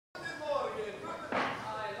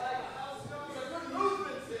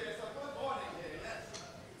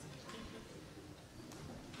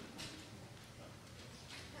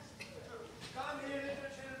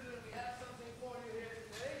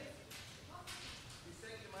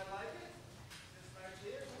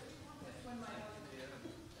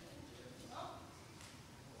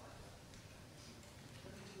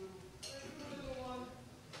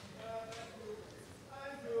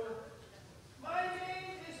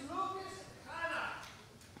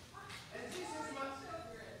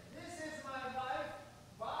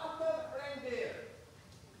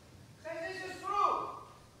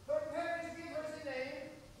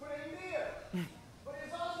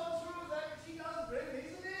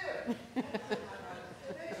children,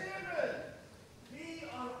 we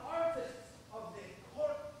are artists of the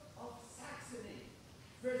court of Saxony,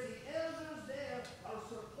 where the elders there are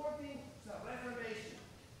supporting the Reformation,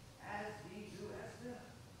 as we do as well.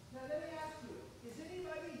 Now let me ask you, is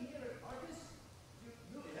anybody here an artist?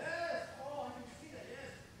 Yes, oh, I can see that,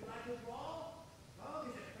 yes. You like to draw? Oh,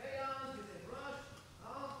 is it crayons? Is it brush?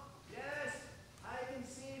 Oh, yes, I can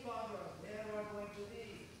see, Barbara, there are going to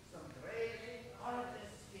be some great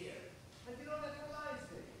artists here. And you know that reminds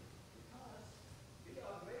me, because we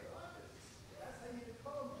are great artists. Yes, I need to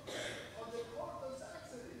come on the court of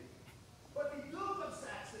Saxony. But the Duke of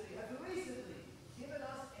Saxony has recently given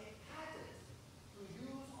us a patent to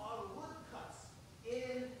use our woodcuts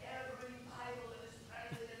in every Bible that is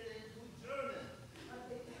translated into German. Aren't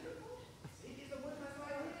they beautiful? See, these are woodcuts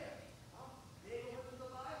right here. They go into the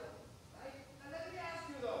Bible, right? And let me ask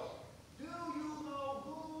you though, do you know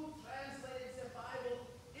who translates the Bible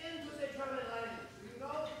into the German language? Do you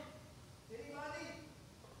know? Anybody?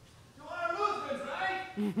 You are Lutherans, right?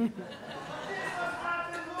 This was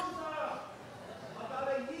Martin Luther. About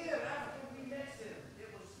a year after we met him, it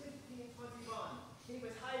was 1521. He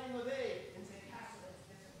was hiding away in St. Catherine,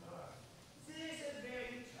 Wittenberg. This is where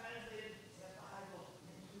he translated the Bible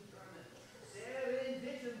into German. There in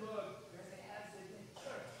Wittenberg, where they have the big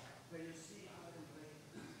church, where you see how it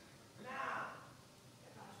engraved. Now,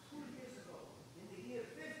 about 2 years ago, in the year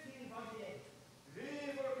 1528,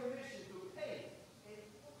 we were commissioned to paint a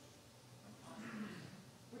portrait.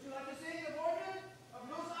 Would you like to see the portrait of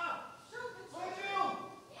Luther? Sure. Would you?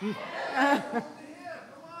 Here,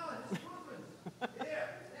 come on, it's Lutheran. Here.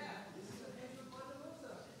 Yeah. This is a picture of Martin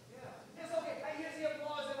Luther. Yeah. It's okay. I hear the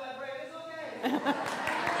applause in my brain. It's okay.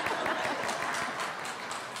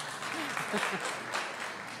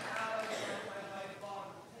 Now, my wife,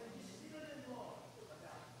 Barbara, tell me just a little more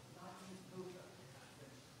about Martin Luther.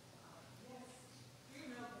 Yes, you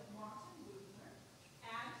know that Martin Luther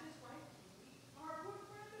and his wife Julie are good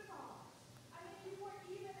friends of ours. I mean, you were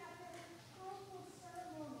even at their betrothal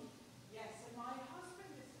ceremony. Yes, and my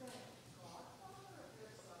husband is the godfather of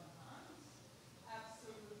their son Hans.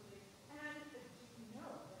 Absolutely. And do you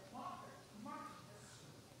know that Martin has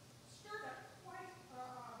stirred up quite a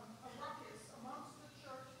ruckus amongst the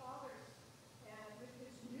church fathers, and with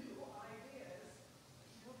his new ideas,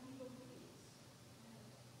 he believes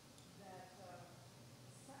that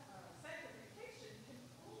sanctification can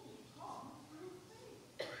only come through faith,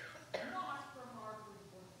 not from our good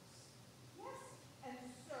works. Yes, and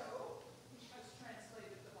so he has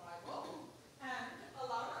translated the Bible and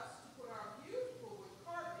allowed us to put our beautiful wood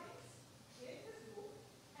carvings in his book,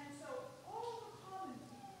 and so all the common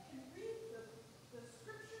people can read the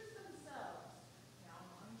scriptures themselves. Now,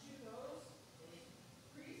 mind you, those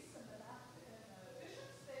priests and the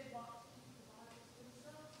bishops, they want to keep the Bibles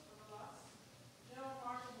themselves for us. No,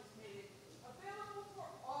 Martin has made it available for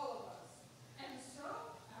all of us. And so,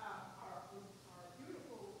 our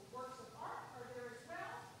beautiful works of art are there as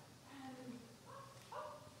well. And,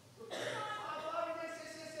 look at that. Barbara, yes.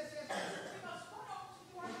 We must run out to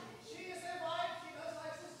do our thing. She is a wife. She does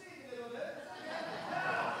like to speak a little bit.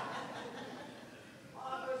 Now,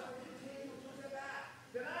 Barbara's going to continue to the back.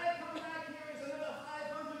 When I come back here in another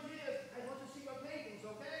 500 years, I want to see your paintings,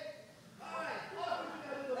 okay? All right, off with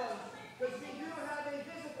you, little ones, because we do have a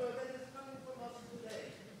visitor that is coming from us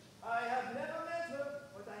today. I have never met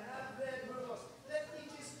her, but I have read her books. Let me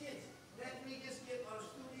just get our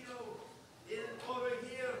studio in over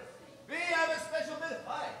here. We have a special visit.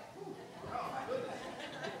 Hi. Oh, my goodness.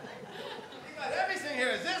 You got everything here.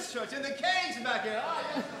 Is this church? In the cage back here. Ah,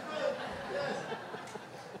 yes, it's good. Yes.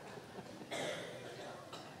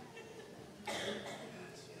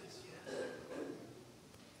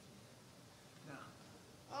 Now.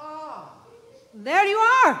 Ah. There you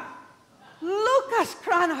are, Lucas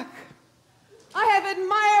Cranach. I have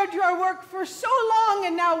admired your work for so long,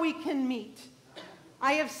 and now we can meet.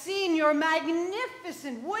 I have seen your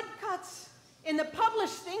magnificent woodcuts in the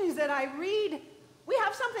published things that I read. We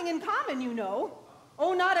have something in common, you know.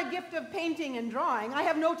 Oh, not a gift of painting and drawing. I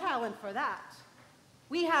have no talent for that.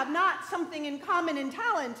 We have not something in common in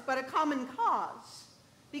talent, but a common cause.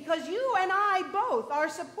 Because you and I both are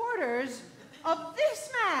supporters of this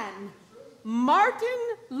man,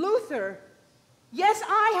 Martin Luther. Yes,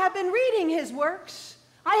 I have been reading his works.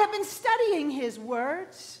 I have been studying his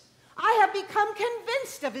words. I have become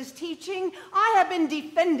convinced of his teaching. I have been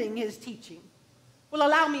defending his teaching. Well,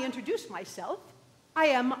 allow me to introduce myself. I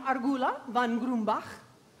am Argula von Grumbach.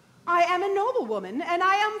 I am a noblewoman, and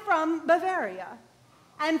I am from Bavaria.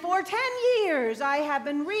 And for 10 years, I have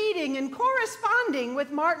been reading and corresponding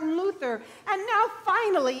with Martin Luther. And now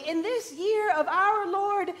finally, in this year of our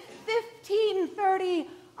Lord, 1530,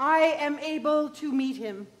 I am able to meet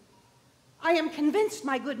him. I am convinced,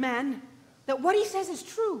 my good man, that what he says is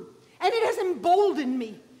true, and it has emboldened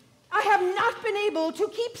me. I have not been able to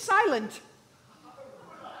keep silent. You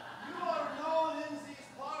are known in these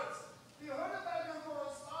parts. We heard about your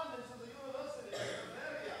correspondence with the University of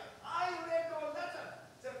Bavaria. I read your letter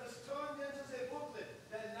that was turned into a booklet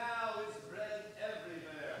that now is read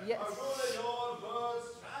everywhere. Yes. Are truly your words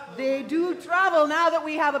travel? They do travel now that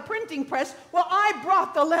we have a printing press. Well, I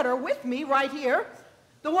brought the letter with me right here.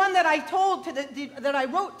 The one that I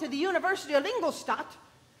wrote to the University of Ingolstadt.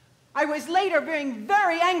 I was later being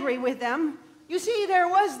very angry with them. You see, there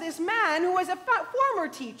was this man who was a former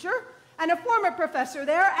teacher and a former professor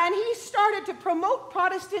there, and he started to promote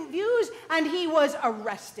Protestant views, and he was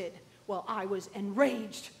arrested. Well, I was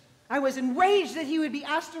enraged. I was enraged that he would be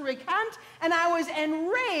asked to recant, and I was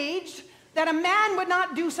enraged that a man would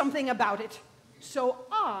not do something about it. So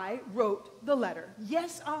I wrote the letter.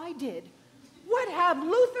 Yes, I did. What have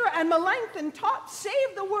Luther and Melanchthon taught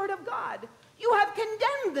save the word of God? You have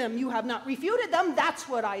condemned them. You have not refuted them. That's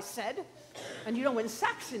what I said. And you know, in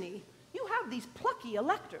Saxony, you have these plucky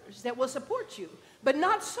electors that will support you, but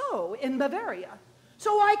not so in Bavaria.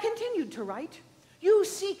 So I continued to write. You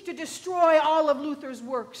seek to destroy all of Luther's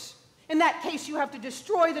works. In that case, you have to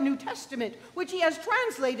destroy the New Testament, which he has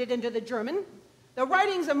translated into the German. The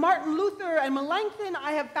writings of Martin Luther and Melanchthon,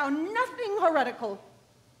 I have found nothing heretical.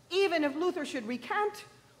 Even if Luther should recant,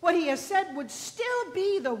 what he has said would still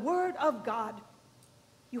be the word of God.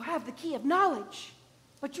 You have the key of knowledge,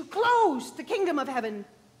 but you close the kingdom of heaven.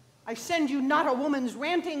 I send you not a woman's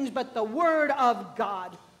rantings, but the word of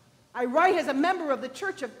God. I write as a member of the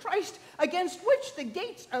Church of Christ, against which the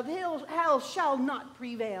gates of hell shall not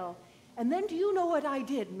prevail. And then do you know what I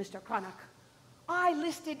did, Mr. Cranach? I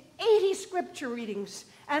listed 80 scripture readings,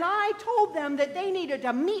 and I told them that they needed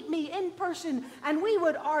to meet me in person, and we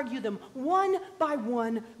would argue them one by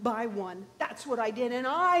one by one. That's what I did, and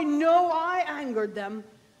I know I angered them,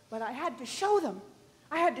 but I had to show them.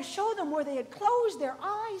 I had to show them where they had closed their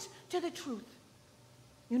eyes to the truth.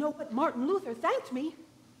 You know what? Martin Luther thanked me.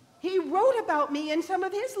 He wrote about me in some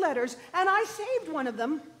of his letters, and I saved one of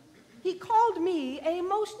them. He called me a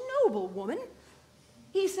most noble woman.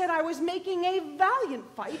 He said I was making a valiant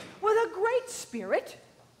fight with a great spirit,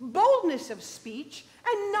 boldness of speech,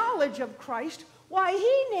 and knowledge of Christ. Why,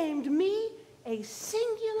 he named me a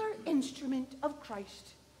singular instrument of Christ.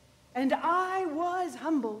 And I was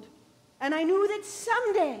humbled. And I knew that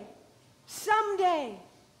someday,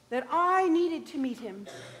 that I needed to meet him.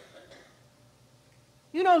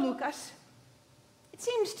 You know, Lucas, it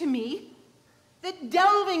seems to me that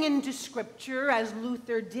delving into Scripture, as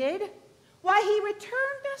Luther did, why, he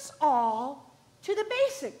returned us all to the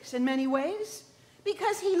basics in many ways,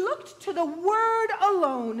 because he looked to the Word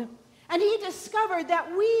alone, and he discovered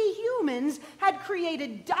that we humans had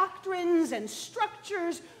created doctrines and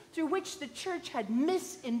structures through which the church had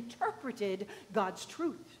misinterpreted God's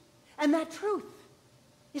truth. And that truth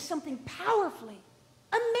is something powerfully,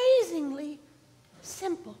 amazingly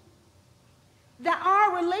simple. That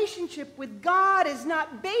our relationship with God is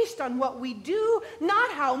not based on what we do,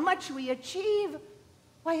 not how much we achieve.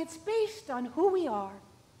 Why, it's based on who we are,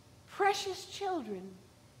 precious children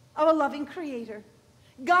of a loving Creator.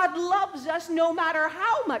 God loves us no matter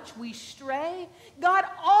how much we stray. God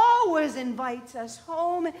always invites us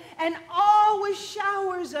home and always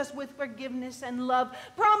showers us with forgiveness and love,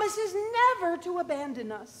 promises never to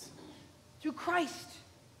abandon us. Through Christ,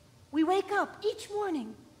 we wake up each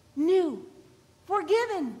morning new,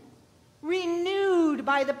 forgiven, renewed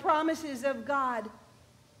by the promises of God.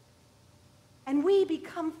 And we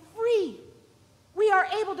become free. We are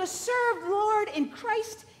able to serve the Lord in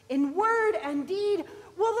Christ in word and deed.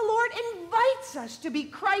 Well, the Lord invites us to be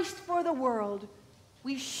Christ for the world.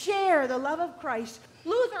 We share the love of Christ.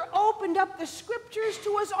 Luther opened up the Scriptures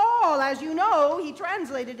to us all. As you know, he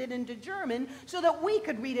translated it into German so that we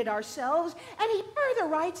could read it ourselves. And he further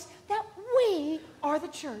writes that we are the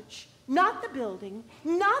church. Not the building,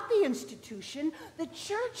 not the institution. The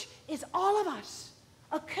church is all of us,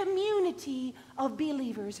 a community of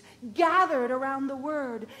believers gathered around the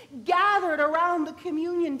Word, gathered around the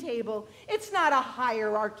communion table. It's not a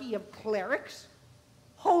hierarchy of clerics.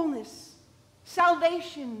 Wholeness,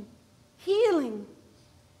 salvation, healing.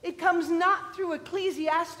 It comes not through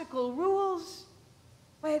ecclesiastical rules,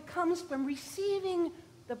 but it comes from receiving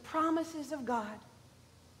the promises of God.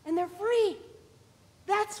 And they're free.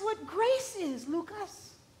 That's what grace is,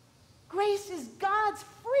 Lucas. Grace is God's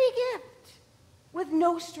free gift. with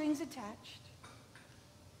no strings attached.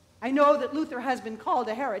 I know that Luther has been called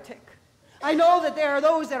a heretic. I know that there are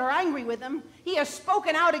those that are angry with him. He has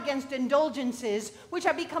spoken out against indulgences, which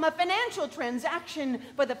have become a financial transaction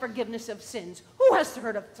for the forgiveness of sins. Who has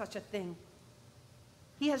heard of such a thing?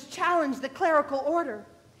 He has challenged the clerical order.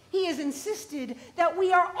 He has insisted that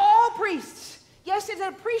we are all priests. Yes, it's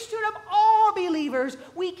a priesthood of all believers.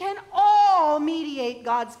 We can all mediate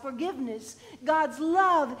God's forgiveness, God's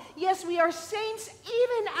love. Yes, we are saints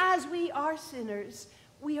even as we are sinners.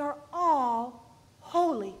 We are all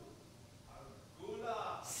holy,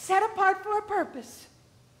 set apart for a purpose.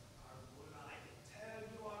 I can tell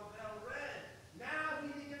you are well read. Now we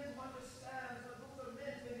begin to understand what Luther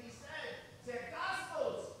meant when he said, the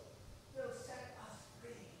Gospels will set us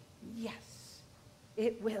free. Yes,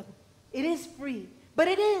 it will. It is free, but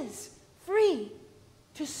it is free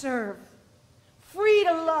to serve, free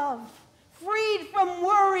to love, freed from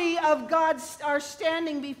worry of our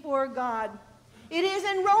standing before God. It is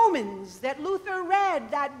in Romans that Luther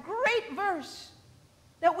read that great verse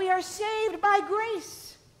that we are saved by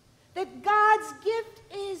grace, that God's gift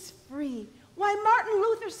is free. Why, Martin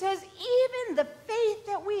Luther says even the faith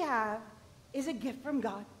that we have is a gift from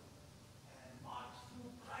God. And march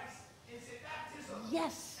through Christ is a baptism.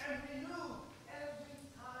 Yes. And renew every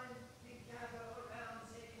time we gather around,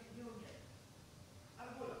 say, communion.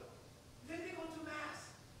 When we go to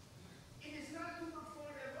Mass, it is not to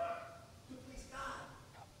perform a work to please God,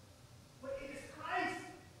 but it is Christ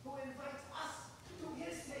who invites us to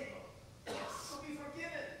his table, to be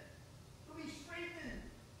forgiven, to be strengthened,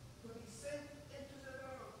 to be sent into the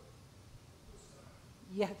world to serve.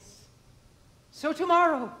 Yes. So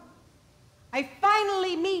tomorrow, I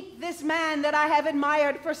finally meet this man that I have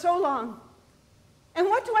admired for so long. And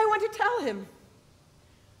what do I want to tell him?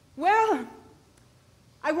 Well,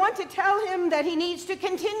 I want to tell him that he needs to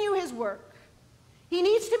continue his work. He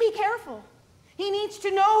needs to be careful. He needs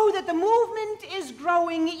to know that the movement is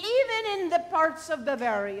growing even in the parts of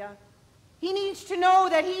Bavaria. He needs to know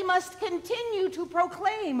that he must continue to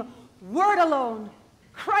proclaim word alone,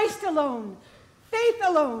 Christ alone, faith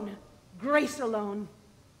alone, grace alone.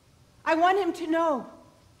 I want him to know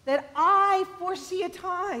that I foresee a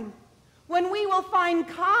time when we will find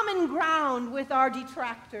common ground with our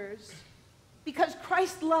detractors, because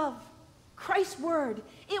Christ's love, Christ's word,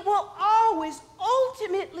 it will always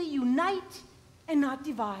ultimately unite and not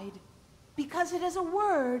divide, because it is a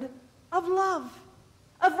word of love,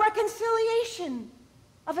 of reconciliation,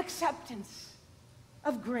 of acceptance,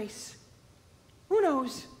 of grace. Who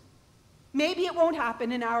knows? Maybe it won't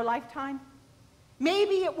happen in our lifetime.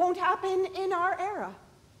 Maybe it won't happen in our era.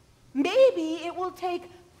 Maybe it will take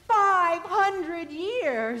 500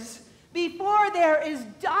 years before there is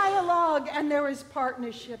dialogue and there is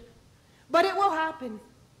partnership. But it will happen.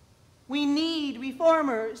 We need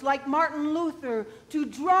reformers like Martin Luther to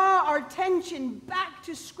draw our attention back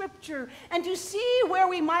to Scripture and to see where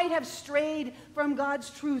we might have strayed from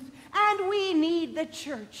God's truth. And we need the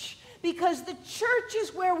church, because the church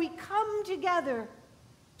is where we come together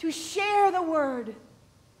to share the word,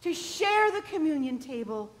 to share the communion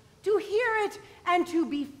table, to hear it and to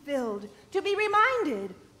be filled, to be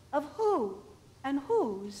reminded of who and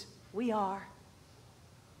whose we are.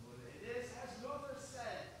 Well, it is as Luther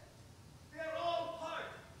said, they're all part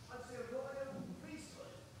of the royal priesthood.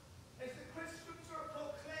 As the Scripture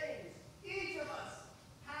proclaims, each of us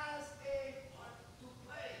has a part to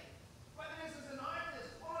play. Whether this is an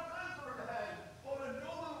artist, or a conqueror man, or a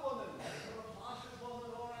noblewoman, or a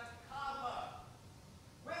washerwoman, or a cobbler.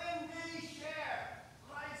 When we share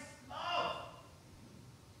Christ's love,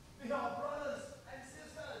 we are brothers and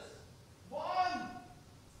sisters. One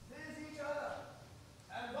is each other,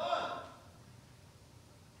 and one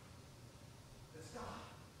is God.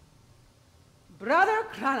 Brother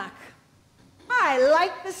Cranach, I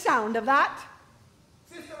like the sound of that.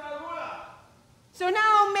 Sister Aurora, So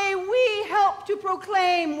now may we help to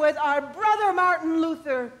proclaim with our brother Martin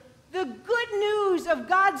Luther the good news of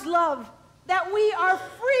God's love, that we are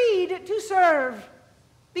freed to serve.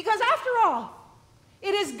 Because after all,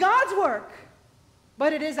 it is God's work,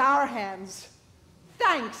 but it is our hands.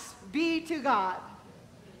 Thanks be to God.